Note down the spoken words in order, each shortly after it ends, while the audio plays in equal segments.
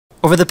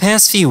Over the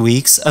past few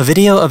weeks, a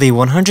video of a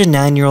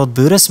 109-year-old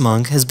Buddhist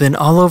monk has been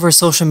all over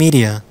social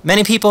media.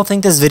 Many people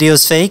think this video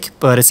is fake,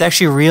 but it's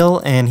actually real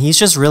and he's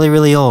just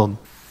really old.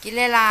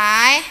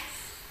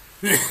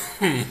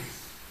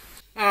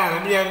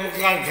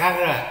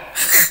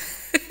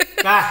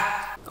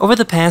 Over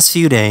the past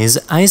few days,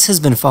 ice has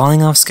been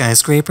falling off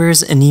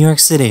skyscrapers in New York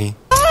City.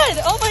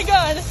 God! Oh my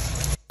god!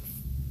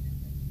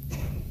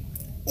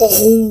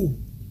 Oh!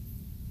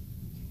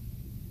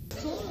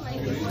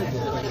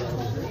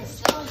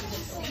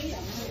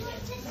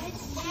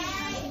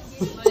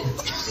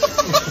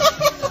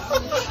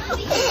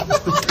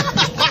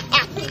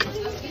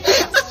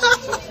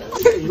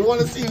 You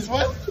want to see his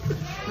what?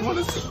 You want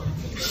to see?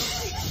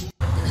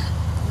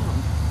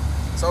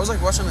 So I was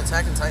like watching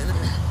Attack on Titan.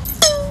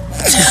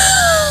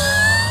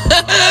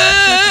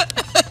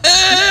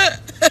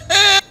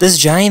 This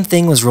giant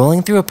thing was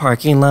rolling through a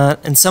parking lot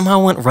and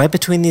somehow went right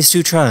between these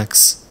two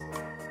trucks.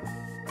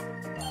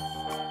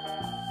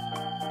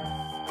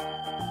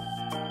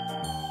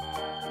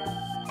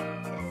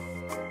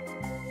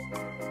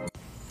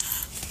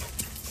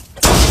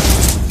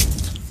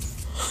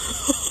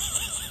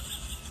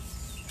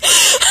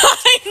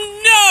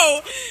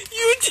 No!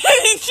 You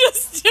didn't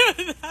just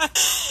do that!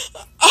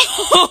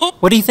 Oh.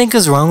 What do you think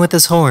is wrong with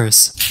this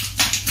horse?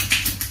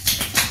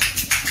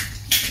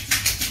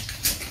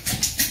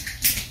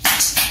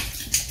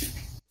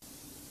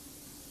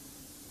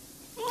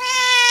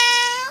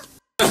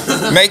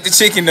 Make the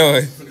chicken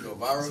noise.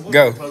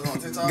 Go.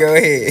 Go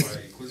ahead.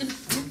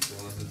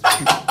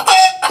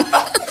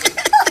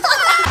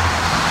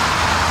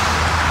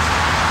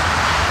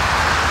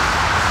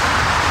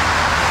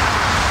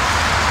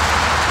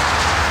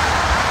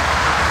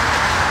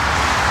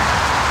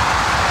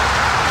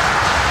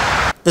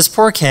 This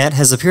poor cat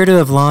has appeared to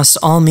have lost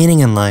all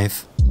meaning in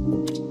life.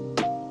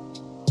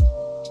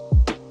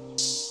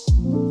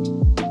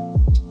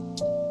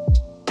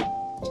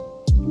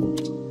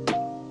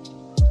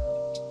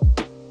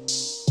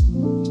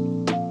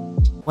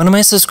 One of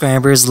my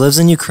subscribers lives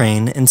in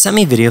Ukraine and sent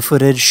me video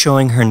footage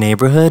showing her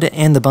neighborhood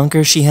and the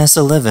bunker she has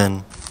to live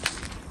in.